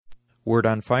Word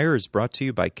on Fire is brought to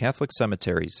you by Catholic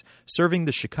Cemeteries, serving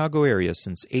the Chicago area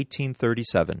since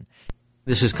 1837.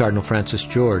 This is Cardinal Francis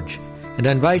George, and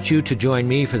I invite you to join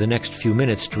me for the next few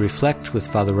minutes to reflect with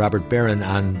Father Robert Barron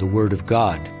on the Word of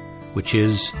God, which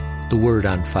is the Word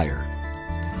on Fire.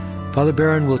 Father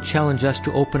Barron will challenge us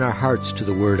to open our hearts to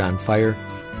the Word on Fire,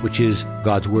 which is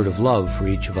God's word of love for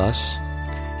each of us.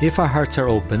 If our hearts are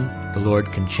open, the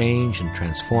Lord can change and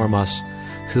transform us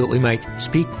so that we might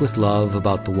speak with love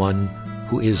about the one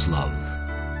who is love.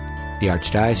 The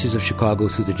Archdiocese of Chicago,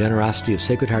 through the generosity of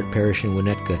Sacred Heart Parish in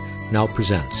Winnetka, now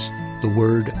presents the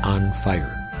Word on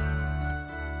Fire.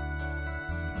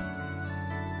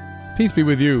 Peace be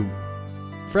with you.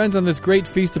 Friends, on this great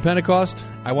feast of Pentecost,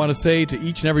 I want to say to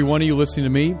each and every one of you listening to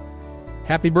me,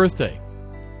 happy birthday.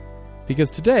 Because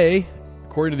today,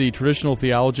 according to the traditional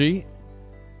theology,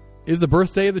 is the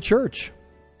birthday of the Church.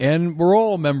 And we're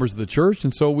all members of the Church,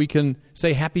 and so we can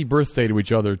say happy birthday to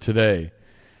each other today.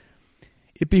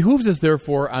 It behooves us,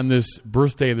 therefore, on this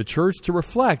birthday of the Church to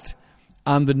reflect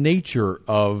on the nature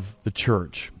of the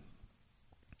Church.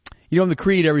 You know, in the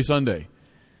Creed every Sunday,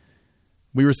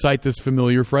 we recite this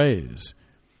familiar phrase.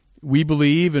 We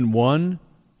believe in one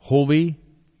holy,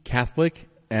 Catholic,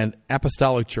 and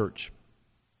apostolic Church.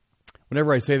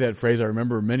 Whenever I say that phrase, I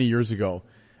remember many years ago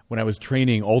when I was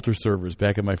training altar servers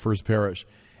back in my first parish,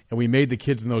 and we made the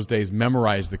kids in those days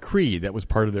memorize the Creed. That was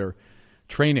part of their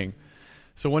training.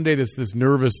 So one day this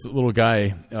nervous little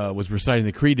guy was reciting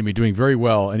the Creed to me, doing very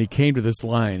well, and he came to this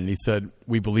line, and he said,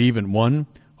 we believe in one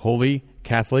holy,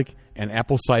 Catholic, and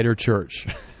apple cider church.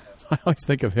 So I always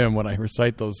think of him when I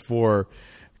recite those four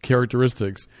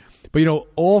characteristics. But you know,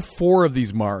 all four of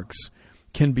these marks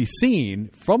can be seen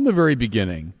from the very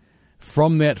beginning,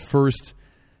 from that first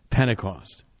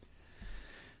Pentecost.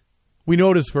 We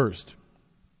notice first,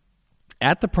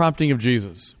 at the prompting of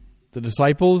Jesus, the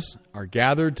disciples are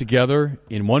gathered together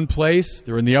in one place.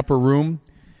 They're in the upper room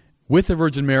with the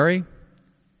Virgin Mary,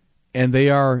 and they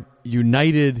are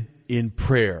united in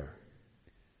prayer.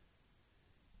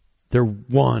 They're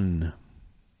one.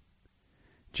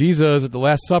 Jesus, at the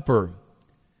Last Supper,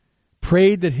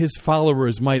 prayed that his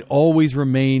followers might always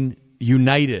remain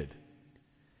united.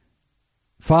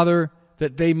 Father,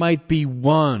 that they might be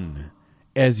one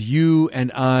as you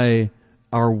and I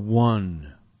are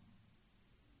one.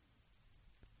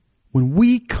 When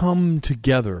we come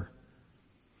together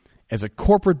as a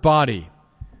corporate body,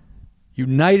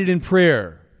 united in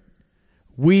prayer,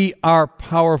 we are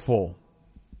powerful.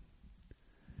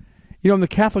 You know, in the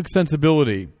Catholic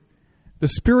sensibility, the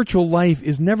spiritual life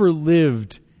is never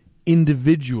lived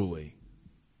individually.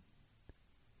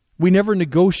 We never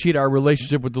negotiate our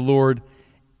relationship with the Lord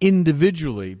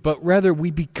individually, but rather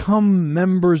we become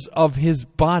members of his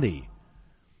body.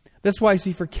 That's why I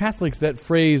see for Catholics that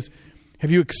phrase, have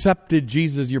you accepted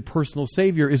Jesus as your personal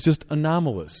Savior, is just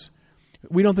anomalous.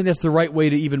 We don't think that's the right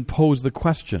way to even pose the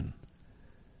question.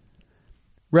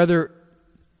 Rather,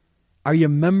 are you a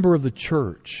member of the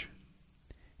Church?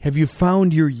 Have you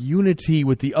found your unity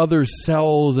with the other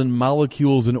cells and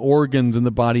molecules and organs in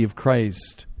the body of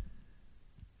Christ?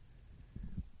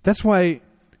 That's why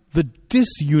the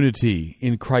disunity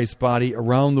in Christ's body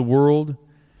around the world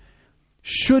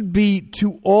should be,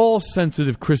 to all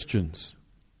sensitive Christians,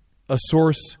 a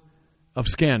source of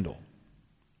scandal.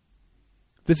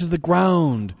 This is the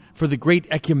ground for the great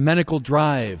ecumenical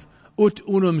drive, ut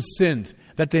unum sint,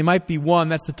 that they might be one.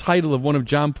 That's the title of one of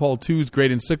John Paul II's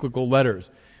great encyclical letters,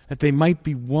 that they might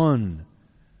be one.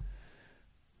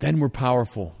 Then we're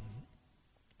powerful.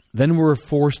 Then we're a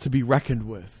force to be reckoned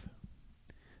with.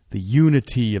 The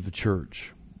unity of the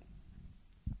Church.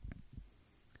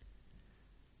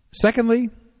 Secondly,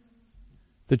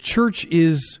 the Church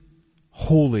is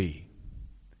holy.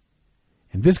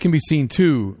 And this can be seen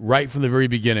too right from the very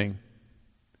beginning.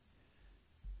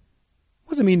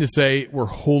 What does it mean to say we're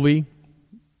holy?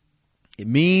 It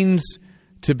means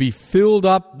to be filled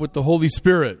up with the Holy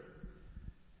Spirit,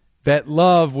 that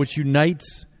love which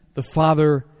unites the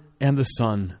Father and the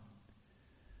Son.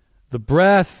 The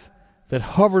breath that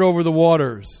hovered over the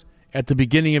waters at the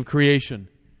beginning of creation.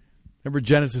 Remember,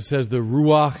 Genesis says the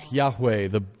Ruach Yahweh,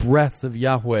 the breath of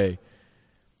Yahweh,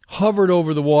 hovered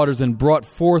over the waters and brought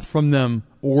forth from them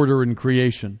order and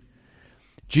creation.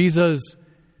 Jesus,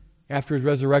 after his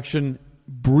resurrection,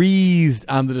 breathed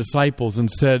on the disciples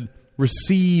and said,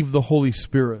 receive the Holy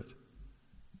Spirit.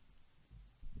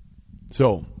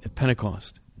 So, at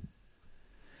Pentecost,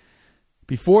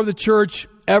 before the church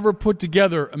ever put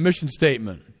together a mission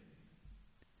statement,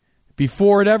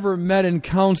 before it ever met in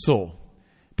council,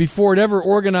 before it ever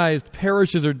organized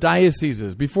parishes or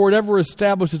dioceses, before it ever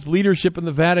established its leadership in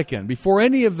the Vatican, before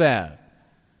any of that,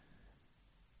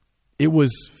 It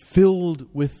was filled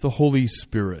with the Holy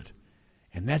Spirit.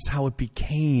 And that's how it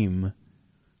became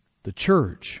the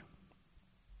church.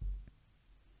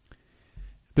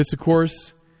 This, of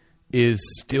course, is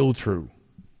still true.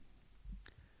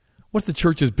 What's the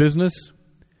church's business?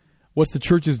 What's the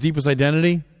church's deepest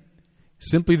identity?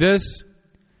 Simply this: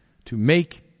 to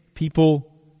make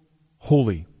people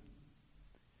holy.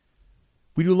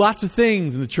 We do lots of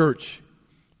things in the church.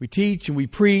 We teach and we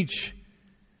preach.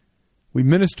 We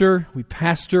minister, we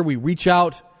pastor, we reach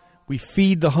out, we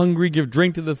feed the hungry, give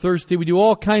drink to the thirsty. We do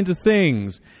all kinds of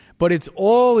things. But it's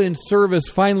all in service,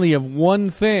 finally, of one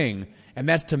thing, and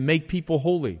that's to make people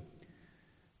holy.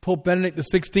 Pope Benedict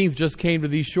XVI just came to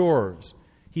these shores.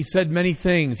 He said many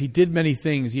things. He did many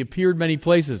things. He appeared many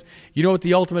places. You know what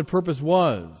the ultimate purpose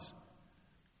was?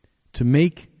 To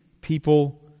make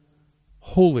people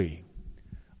holy.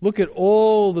 Look at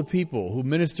all the people who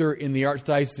minister in the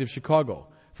Archdiocese of Chicago,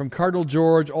 from Cardinal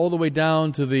George all the way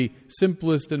down to the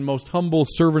simplest and most humble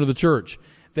servant of the church.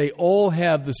 They all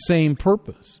have the same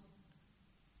purpose: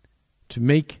 to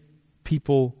make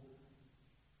people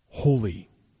holy.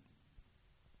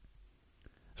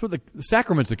 That's what the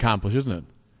sacraments accomplish, isn't it?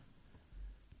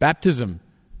 Baptism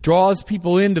draws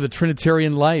people into the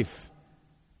Trinitarian life.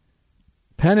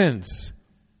 Penance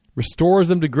restores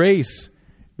them to grace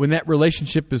when that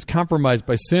relationship is compromised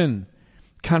by sin.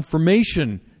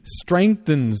 Confirmation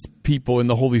strengthens people in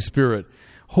the Holy Spirit.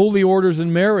 Holy orders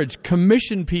in marriage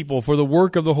commission people for the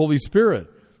work of the Holy Spirit.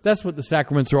 That's what the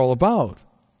sacraments are all about.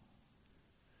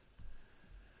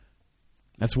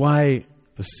 That's why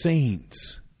the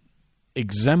saints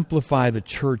exemplify the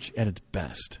church at its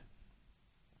best.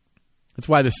 That's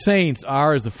why the saints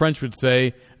are, as the French would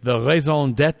say, the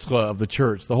raison d'être of the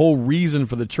church, the whole reason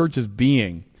for the church's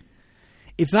being.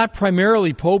 It's not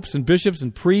primarily popes and bishops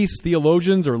and priests,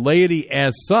 theologians, or laity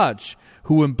as such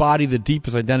who embody the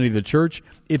deepest identity of the church.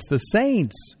 It's the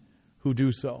saints who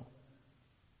do so,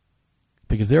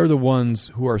 because they're the ones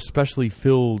who are especially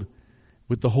filled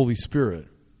with the Holy Spirit.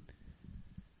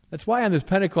 That's why on this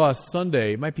Pentecost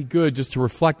Sunday, it might be good just to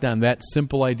reflect on that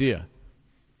simple idea.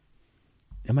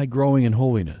 Am I growing in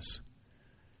holiness?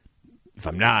 If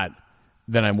I'm not,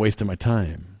 then I'm wasting my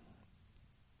time.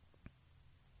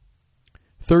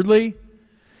 Thirdly,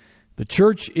 the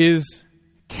church is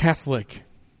Catholic.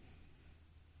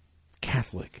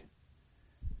 Catholic.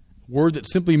 A word that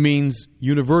simply means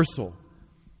universal.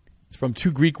 It's from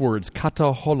two Greek words,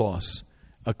 kata holos,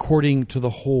 according to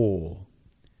the whole.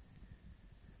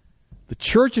 The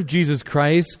Church of Jesus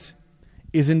Christ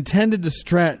is intended to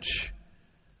stretch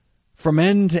from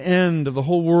end to end of the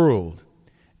whole world.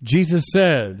 Jesus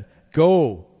said,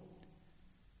 "Go,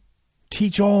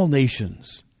 teach all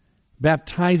nations,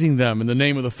 baptizing them in the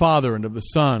name of the Father and of the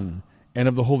Son and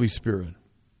of the Holy Spirit."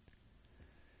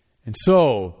 And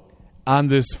so, on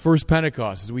this first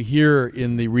Pentecost, as we hear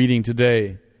in the reading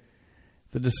today,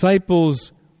 the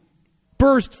disciples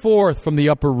burst forth from the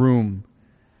upper room,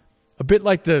 a bit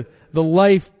like the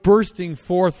life bursting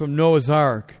forth from Noah's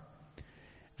Ark.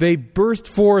 They burst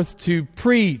forth to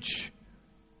preach,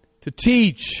 to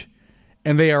teach,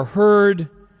 and they are heard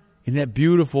in that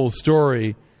beautiful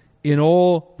story in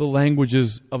all the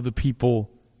languages of the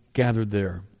people gathered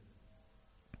there.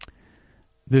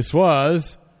 This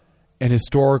was an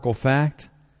historical fact,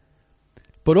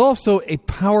 but also a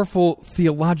powerful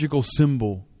theological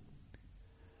symbol.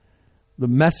 The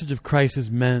message of Christ is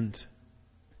meant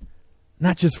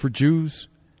not just for Jews,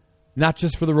 not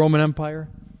just for the Roman Empire,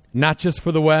 not just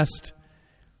for the West.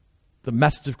 The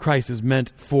message of Christ is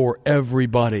meant for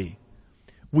everybody.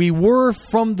 We were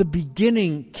from the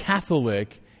beginning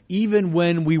Catholic, even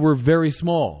when we were very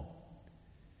small.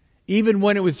 Even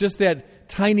when it was just that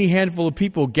tiny handful of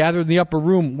people gathered in the upper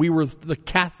room, we were the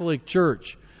Catholic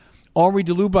Church. Henri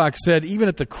de Lubac said, even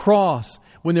at the cross,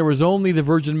 when there was only the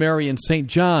Virgin Mary and St.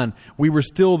 John, we were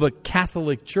still the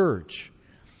Catholic Church,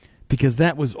 because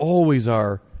that was always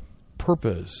our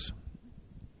purpose.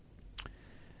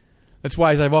 That's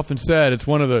why, as I've often said, it's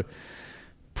one of the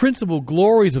principal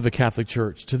glories of the Catholic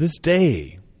Church to this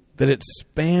day that it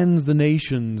spans the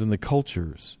nations and the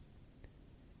cultures.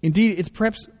 Indeed, it's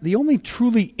perhaps the only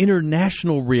truly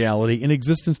international reality in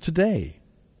existence today.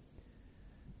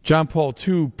 John Paul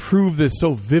II proved this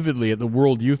so vividly at the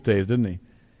World Youth Days, didn't he?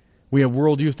 We have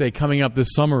World Youth Day coming up this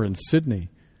summer in Sydney.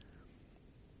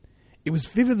 It was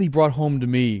vividly brought home to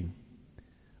me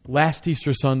last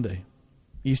Easter Sunday,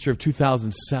 Easter of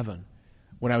 2007,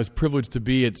 when I was privileged to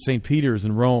be at St. Peter's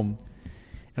in Rome.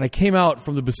 And I came out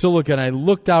from the Basilica and I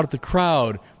looked out at the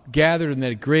crowd gathered in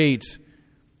that great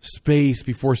space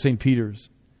before St. Peter's.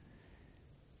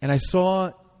 And I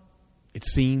saw, it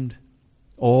seemed,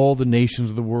 all the nations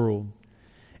of the world.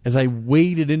 As I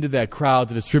waded into that crowd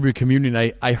to distribute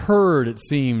communion, I heard, it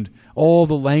seemed, all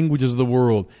the languages of the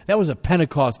world. That was a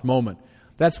Pentecost moment.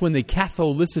 That's when the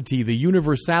Catholicity, the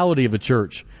universality of the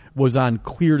church, was on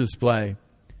clear display.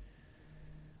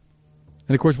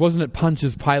 And of course, wasn't it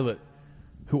Pontius Pilate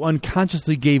who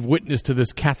unconsciously gave witness to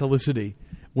this Catholicity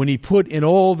when he put in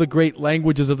all the great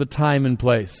languages of the time and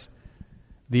place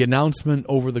the announcement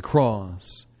over the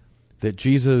cross that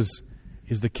Jesus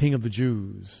is the King of the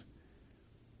Jews?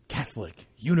 Catholic,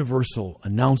 universal,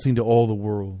 announcing to all the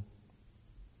world.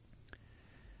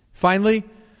 Finally,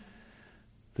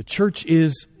 the church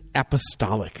is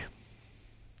apostolic.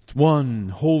 It's one,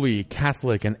 holy,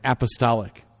 Catholic, and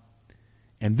apostolic.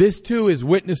 And this too is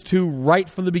witnessed to right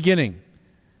from the beginning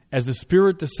as the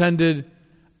Spirit descended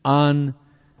on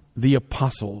the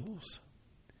apostles,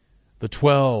 the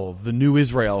 12, the new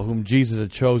Israel whom Jesus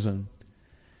had chosen.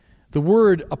 The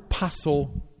word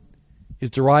apostle is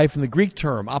derived from the Greek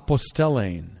term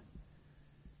apostellein,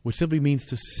 which simply means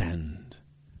to send.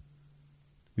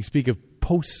 We speak of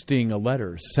posting a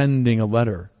letter, sending a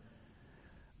letter.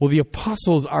 Well, the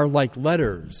apostles are like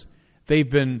letters. They've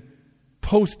been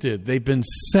posted, they've been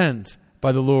sent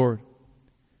by the Lord.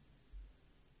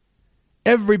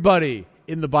 Everybody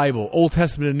in the Bible, Old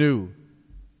Testament and New,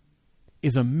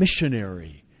 is a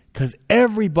missionary because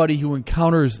everybody who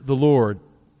encounters the Lord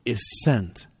is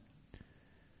sent.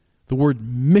 The word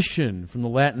mission, from the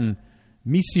Latin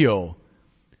missio,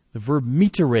 the verb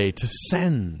mittere, to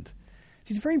send.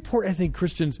 It's very important, I think,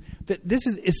 Christians, that this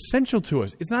is essential to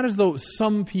us. It's not as though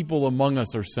some people among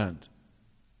us are sent.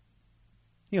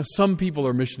 Some people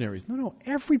are missionaries. No,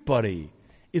 everybody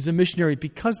is a missionary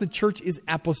because the church is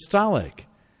apostolic.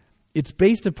 It's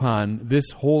based upon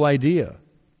this whole idea.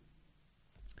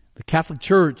 The Catholic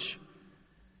Church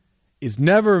is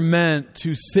never meant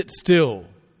to sit still.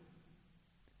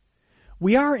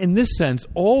 We are, in this sense,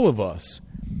 all of us,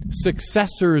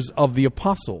 successors of the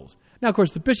apostles. Now, of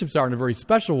course, the bishops are in a very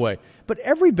special way, but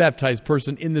every baptized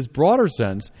person in this broader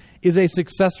sense is a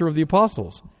successor of the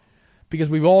apostles because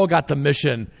we've all got the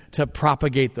mission to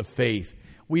propagate the faith.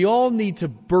 We all need to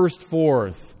burst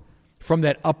forth from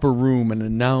that upper room and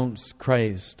announce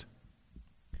Christ.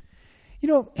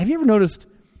 Have you ever noticed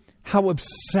how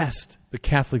obsessed the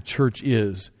Catholic Church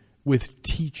is with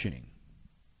teaching?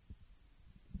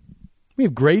 We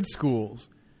have grade schools,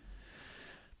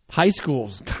 high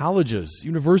schools, colleges,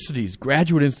 universities,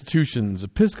 graduate institutions,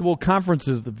 Episcopal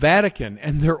conferences, the Vatican,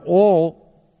 and they're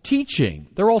all teaching.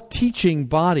 They're all teaching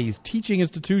bodies, teaching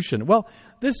institutions. Well,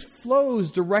 this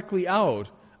flows directly out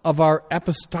of our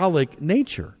apostolic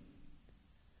nature.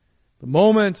 The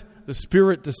moment the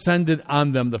Spirit descended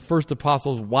on them, the first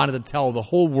apostles wanted to tell the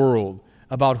whole world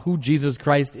about who Jesus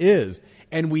Christ is,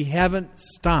 and we haven't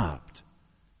stopped.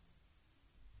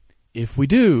 If we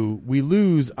do, we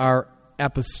lose our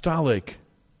apostolic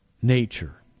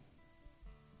nature.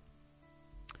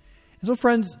 And so,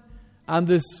 friends, on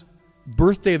this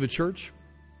birthday of the church,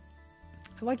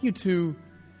 I'd like you to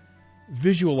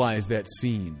visualize that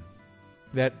scene,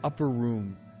 that upper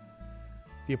room,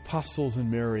 the apostles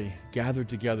and Mary gathered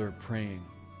together praying.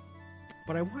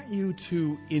 But I want you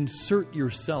to insert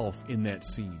yourself in that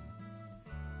scene.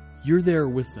 You're there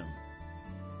with them,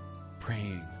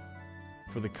 praying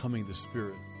for the coming of the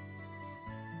Spirit.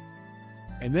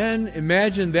 And then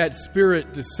imagine that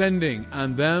Spirit descending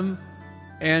on them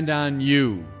and on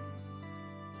you.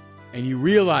 And you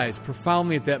realize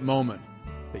profoundly at that moment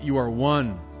that you are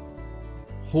one,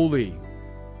 holy,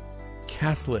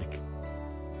 Catholic,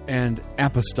 and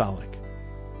apostolic.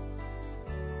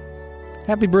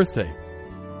 Happy birthday,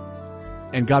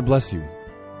 and God bless you.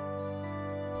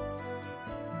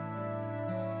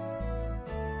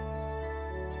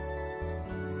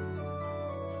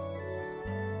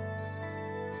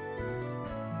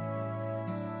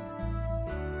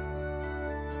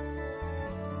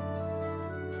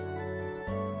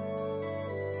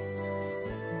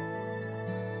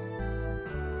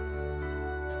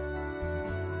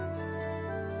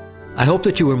 I hope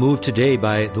that you were moved today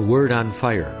by the Word on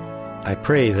Fire. I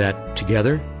pray that,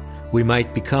 together, we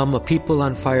might become a people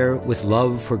on fire with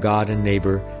love for God and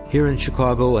neighbor here in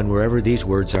Chicago and wherever these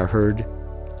words are heard.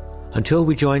 Until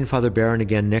we join Father Barron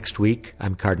again next week,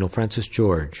 I'm Cardinal Francis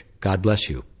George. God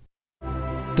bless you.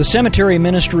 The cemetery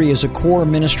ministry is a core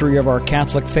ministry of our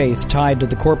Catholic faith tied to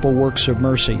the corporal works of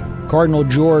mercy. Cardinal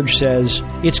George says,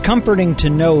 "It's comforting to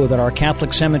know that our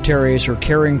Catholic cemeteries are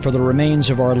caring for the remains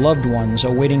of our loved ones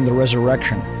awaiting the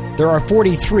resurrection. There are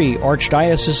 43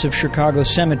 Archdiocese of Chicago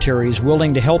cemeteries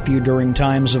willing to help you during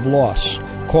times of loss.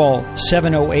 Call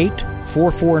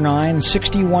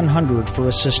 708-449-6100 for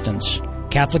assistance.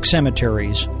 Catholic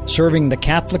Cemeteries, serving the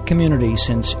Catholic community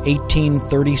since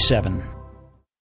 1837.